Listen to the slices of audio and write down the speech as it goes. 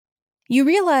You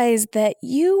realize that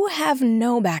you have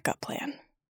no backup plan.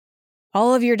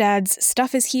 All of your dad's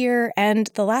stuff is here, and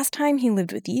the last time he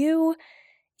lived with you,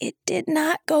 it did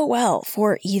not go well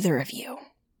for either of you.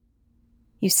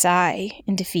 You sigh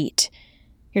in defeat.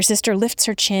 Your sister lifts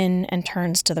her chin and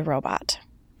turns to the robot.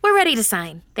 We're ready to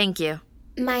sign. Thank you.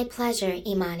 My pleasure,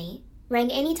 Imani.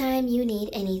 Ring anytime you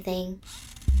need anything.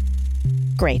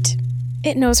 Great.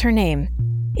 It knows her name.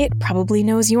 It probably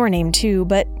knows your name too,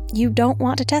 but you don't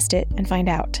want to test it and find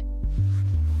out.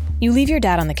 You leave your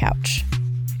dad on the couch.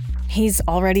 He's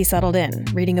already settled in,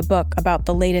 reading a book about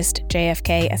the latest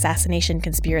JFK assassination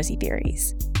conspiracy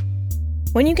theories.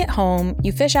 When you get home,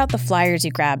 you fish out the flyers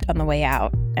you grabbed on the way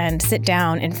out and sit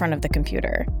down in front of the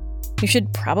computer. You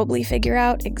should probably figure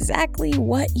out exactly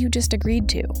what you just agreed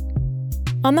to.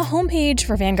 On the homepage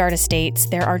for Vanguard Estates,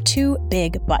 there are two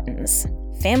big buttons: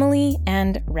 Family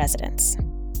and Residence.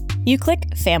 You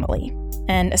click Family,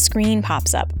 and a screen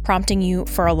pops up prompting you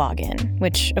for a login,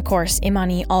 which, of course,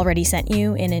 Imani already sent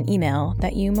you in an email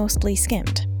that you mostly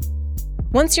skimmed.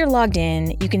 Once you're logged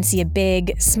in, you can see a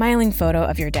big, smiling photo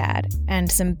of your dad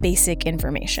and some basic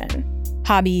information.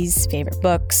 Hobbies, favorite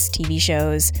books, TV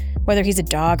shows, whether he's a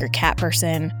dog or cat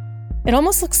person. It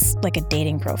almost looks like a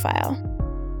dating profile.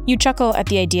 You chuckle at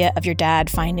the idea of your dad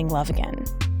finding love again.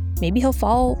 Maybe he'll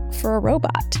fall for a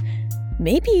robot.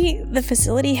 Maybe the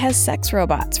facility has sex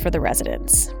robots for the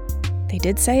residents. They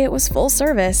did say it was full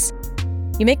service.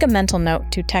 You make a mental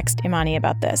note to text Imani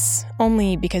about this,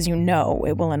 only because you know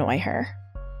it will annoy her.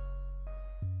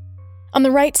 On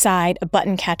the right side, a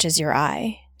button catches your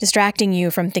eye, distracting you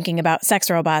from thinking about sex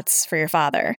robots for your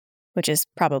father, which is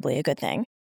probably a good thing.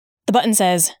 The button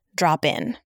says, Drop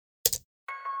in.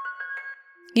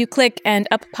 You click, and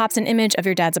up pops an image of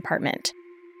your dad's apartment.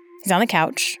 He's on the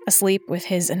couch, asleep with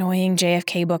his annoying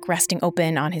JFK book resting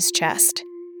open on his chest.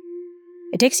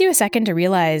 It takes you a second to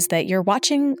realize that you're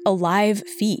watching a live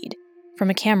feed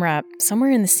from a camera somewhere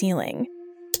in the ceiling.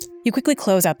 You quickly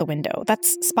close out the window.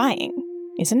 That's spying,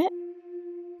 isn't it?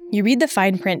 You read the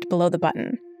fine print below the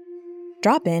button.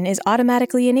 Drop-in is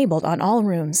automatically enabled on all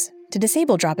rooms. To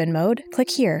disable drop-in mode, click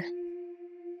here.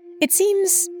 It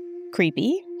seems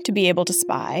creepy to be able to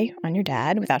spy on your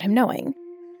dad without him knowing.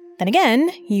 Then again,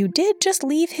 you did just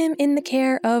leave him in the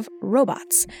care of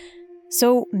robots,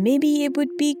 so maybe it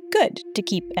would be good to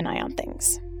keep an eye on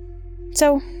things.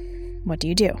 So, what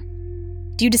do?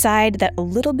 Do you decide that a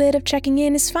little bit of checking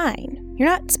in is fine? You're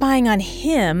not spying on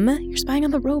him, you're spying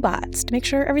on the robots to make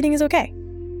sure everything is okay.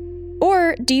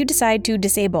 Or do you decide to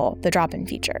disable the drop-in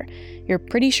feature? You're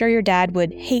pretty sure your dad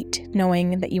would hate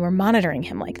knowing that you were monitoring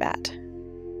him like that.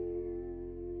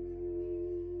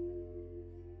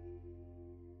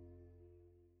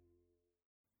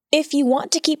 If you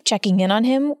want to keep checking in on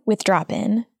him with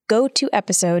drop-in, go to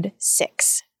episode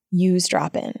 6, Use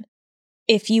Drop-in.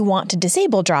 If you want to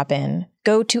disable drop-in,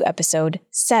 go to episode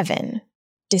 7,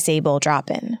 Disable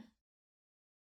Drop-in.